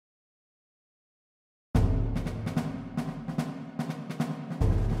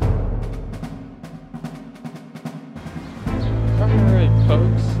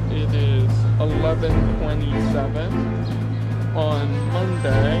folks. It is 11:27 on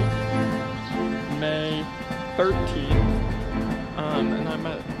Monday, May 13th, and I'm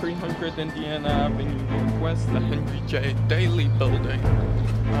at 300 Indiana Avenue Northwest, the Henry J. Daly Building,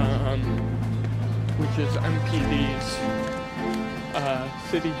 which is MPD's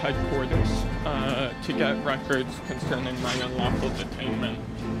city headquarters, to get records concerning my unlawful detainment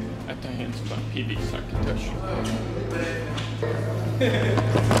at the hands of MPD Secretary.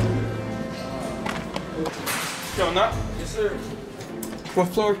 Going up? Yes, sir. What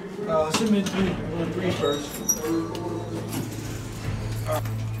floor? Cement 3 first.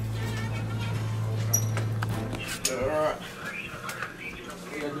 Alright.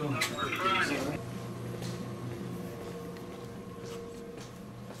 What you doing?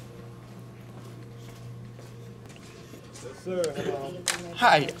 Yes, sir.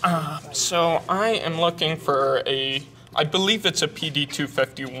 Hi, so I am looking for I believe it's a PD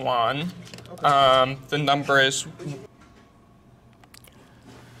 251. Okay. The number is... Yes,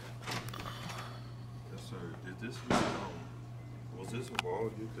 sir. Did this, was this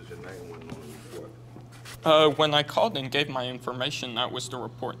involved you because your name wasn't on the report? When I called and gave my information, that was the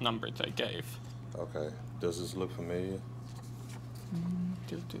report number they gave. Okay. Does this look familiar?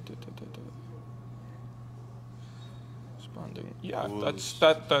 Responding. Yeah,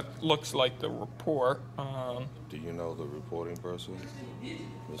 that looks like the report. Do you know the reporting person,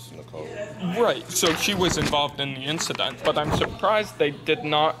 Miss Nicole? Right, so she was involved in the incident, but I'm surprised they did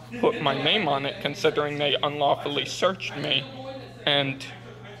not put my name on it, considering they unlawfully searched me. And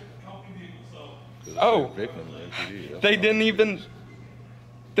oh, they didn't even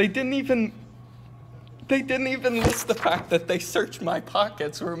list the fact that they searched my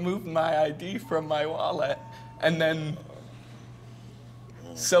pockets, removed my ID from my wallet, and then.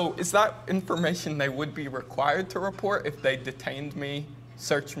 So is that information they would be required to report if they detained me,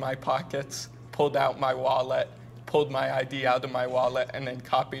 searched my pockets, pulled out my wallet, pulled my ID out of my wallet, and then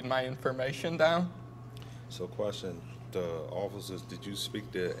copied my information down? So question, the officers, did you speak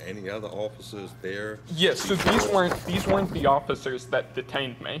to any other officers there? Yes, so these weren't the officers that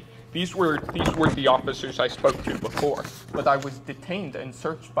detained me. These were the officers I spoke to before, but I was detained and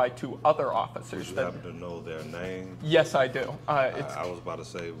searched by 2 other officers. Do you happen to know their name? Yes, I do. I was about to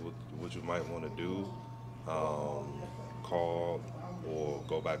say what you might want to do, call or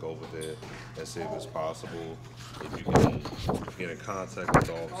go back over there and see if it's possible if you can get in contact with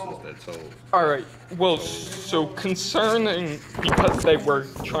the officers that told. All right. Well, so concerning, because they were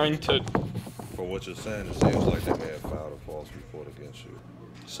trying to. For what you're saying, it seems like they may have filed a false report against you.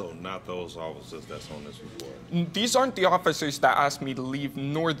 So not those officers that's on this report. These aren't the officers that asked me to leave,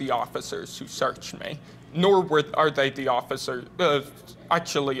 nor the officers who searched me, nor are they the officer.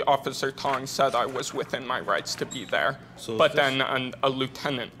 Actually, Officer Tong said I was within my rights to be there, so but then a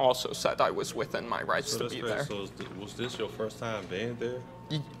lieutenant also said I was within my rights to be there. So was this your first time being there?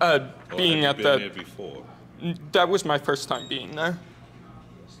 Being at the. There before? That was my first time being there.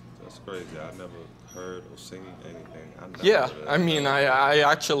 That's crazy. I never heard or seen anything. Yeah, I mean, I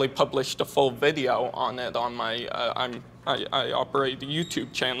actually published a full video on it on my. I operate a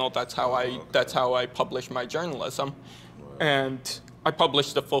YouTube channel. That's how I publish my journalism, and I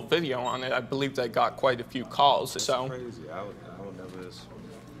published a full video on it. I believe they got quite a few calls. That's so crazy. I would never.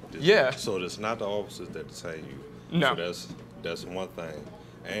 Yeah. So it's not the officers that detain you. No. So that's one thing,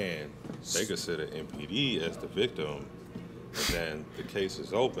 and they consider MPD as the victim, and then the case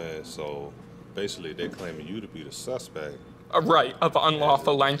is open. So basically, they're claiming you to be the suspect. Right, of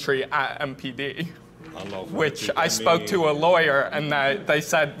unlawful entry at MPD. Unlawful which entry, I spoke to a lawyer, and they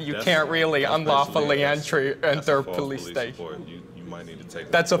said you can't really unlawfully enter police station. You might need to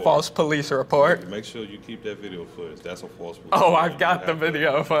take. That's a false police report. Make sure you keep that video footage. That's a false police report. Oh, report. I've got the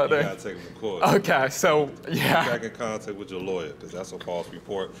video footage. You gotta take them to court. Okay, so yeah. Get back in contact with your lawyer, because that's a false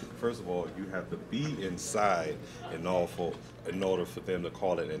report. First of all, you have to be inside in order for them to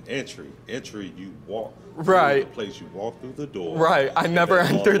call it an entry. Entry, you walk right. Through the place, you walk through the door. Right, I never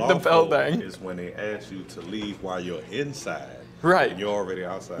entered the building. Is when they ask you to leave while you're inside. Right. And you're already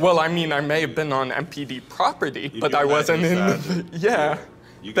outside. Well, I mean, I may have been on MPD property, but I wasn't in. Yeah.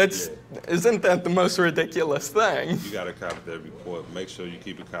 Isn't that the most ridiculous thing? You got to copy that report. Make sure you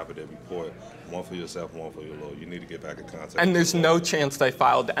keep a copy of that report. One for yourself, one for your lawyer. You need to get back in contact. And there's no chance they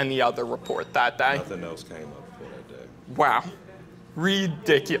filed any other report that day? Nothing else came up for that day. Wow.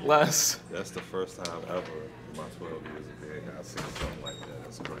 Ridiculous. That's the first time ever in my 12 years of being here I've seen something like that.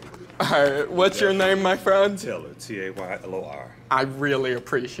 That's crazy. All right. What's your name, my friend? Taylor. Taylor. I really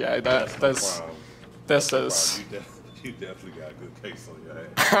appreciate that. That's no problem. This is. You definitely got a good case on your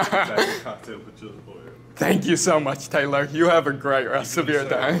hands. Exactly content with your lawyer. Thank you so much, Taylor. You have a great rest of your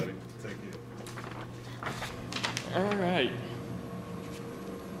day. Buddy. Take care. All right.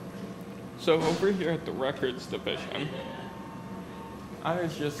 So over here at the Records Division, I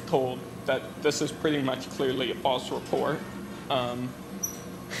was just told that this is pretty much clearly a false report.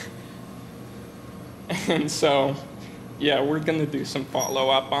 And so, yeah, we're going to do some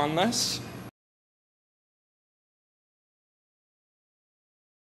follow-up on this.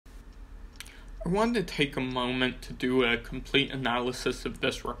 I wanted to take a moment to do a complete analysis of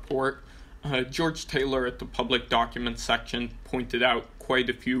this report. George Taylor at the Public Documents section pointed out quite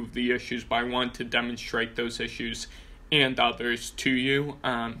a few of the issues, but I wanted to demonstrate those issues and others to you.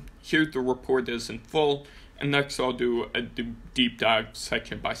 Here the report is in full, and next I'll do a deep dive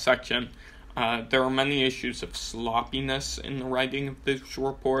section by section. There are many issues of sloppiness in the writing of this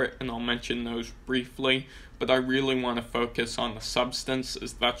report, and I'll mention those briefly, but I really want to focus on the substance,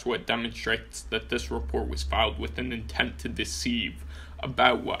 as that's what demonstrates that this report was filed with an intent to deceive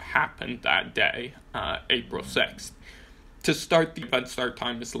about what happened that day, April 6th. To start, the event start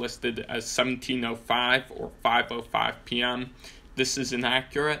time is listed as 17:05 or 5:05 p.m. This is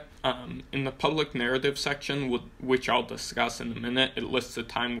inaccurate. In the public narrative section, which I'll discuss in a minute, it lists a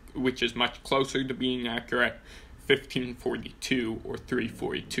time which is much closer to being accurate, 15:42 or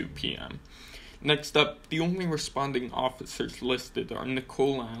 3:42 p.m. Next up, the only responding officers listed are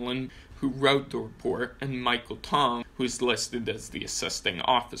Nicole Allen, who wrote the report, and Michael Tong, who is listed as the assisting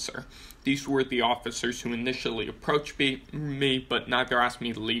officer. These were the officers who initially approached me, but neither asked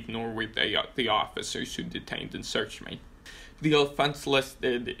me to leave nor were they the officers who detained and searched me. The offense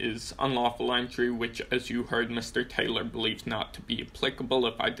listed is unlawful entry, which, as you heard, Mr. Taylor believes not to be applicable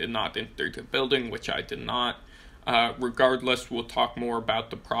if I did not enter the building, which I did not. Regardless, we'll talk more about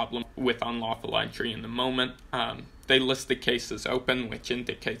the problem with unlawful entry in a moment. They list the case as open, which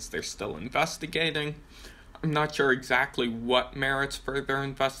indicates they're still investigating. I'm not sure exactly what merits further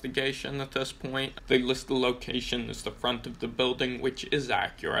investigation at this point. They list the location as the front of the building, which is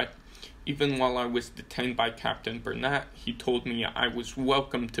accurate. Even while I was detained by Captain Burnett, he told me I was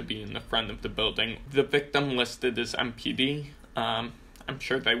welcome to be in the front of the building. The victim listed as MPD. I'm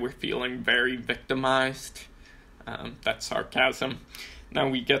sure they were feeling very victimized. That's sarcasm. Now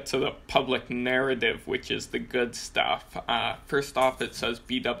we get to the public narrative, which is the good stuff. First off, it says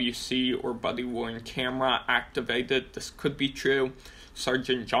BWC or body-worn camera activated. This could be true.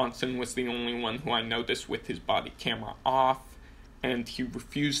 Sergeant Johnson was the only one who I noticed with his body camera off, and he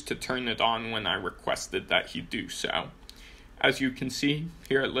refused to turn it on when I requested that he do so. As you can see,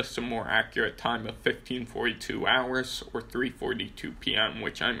 here it lists a more accurate time of 15:42 hours or 3:42 p.m.,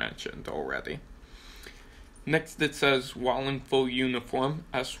 which I mentioned already. Next it says, while in full uniform,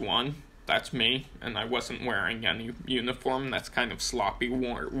 S1, that's me, and I wasn't wearing any uniform, that's kind of sloppy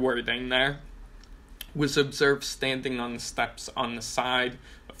wording there, was observed standing on the steps on the side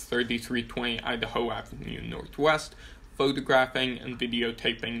of 3320 Idaho Avenue Northwest, photographing and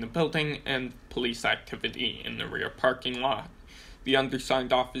videotaping the building and police activity in the rear parking lot. The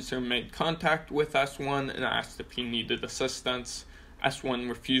undersigned officer made contact with S1 and asked if he needed assistance. S1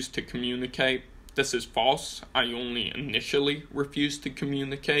 refused to communicate. This is false. I only initially refused to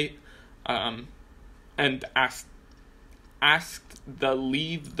communicate and asked to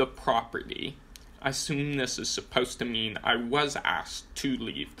leave the property. I assume this is supposed to mean I was asked to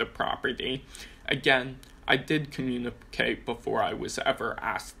leave the property. Again, I did communicate before I was ever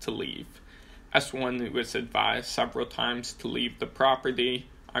asked to leave. S1 was advised several times to leave the property.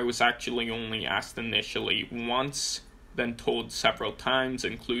 I was actually only asked initially once, then told several times,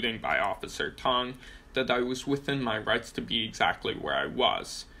 including by Officer Tong, that I was within my rights to be exactly where I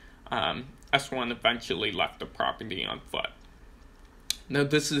was. S1 eventually left the property on foot. Now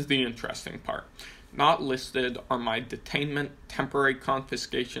this is the interesting part. Not listed are my detainment, temporary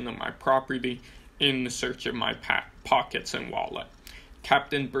confiscation of my property, and the search of my pockets and wallet.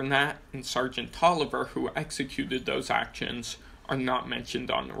 Captain Burnett and Sergeant Tolliver, who executed those actions, are not mentioned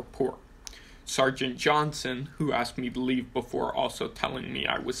on the report. Sergeant Johnson, who asked me to leave before also telling me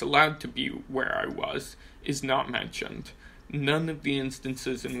I was allowed to be where I was, is not mentioned. None of the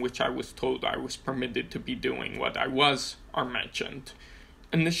instances in which I was told I was permitted to be doing what I was are mentioned.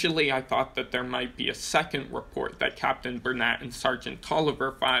 Initially, I thought that there might be a second report that Captain Burnett and Sergeant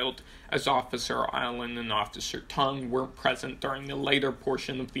Tolliver filed, as Officer Allen and Officer Tong were present during the later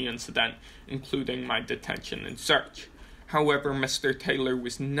portion of the incident, including my detention and search. However, Mr. Taylor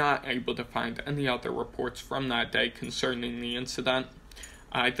was not able to find any other reports from that day concerning the incident.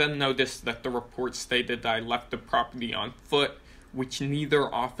 I then noticed that the report stated that I left the property on foot, which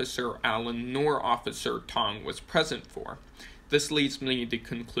neither Officer Allen nor Officer Tong was present for. This leads me to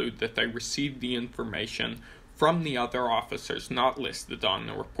conclude that they received the information from the other officers not listed on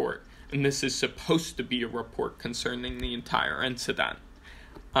the report, and this is supposed to be a report concerning the entire incident.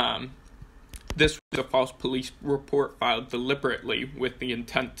 This was a false police report filed deliberately with the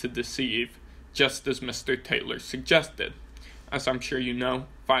intent to deceive, just as Mr. Taylor suggested. As I'm sure you know,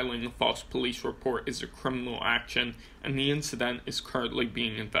 filing a false police report is a criminal action, and the incident is currently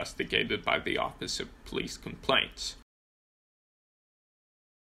being investigated by the Office of Police Complaints.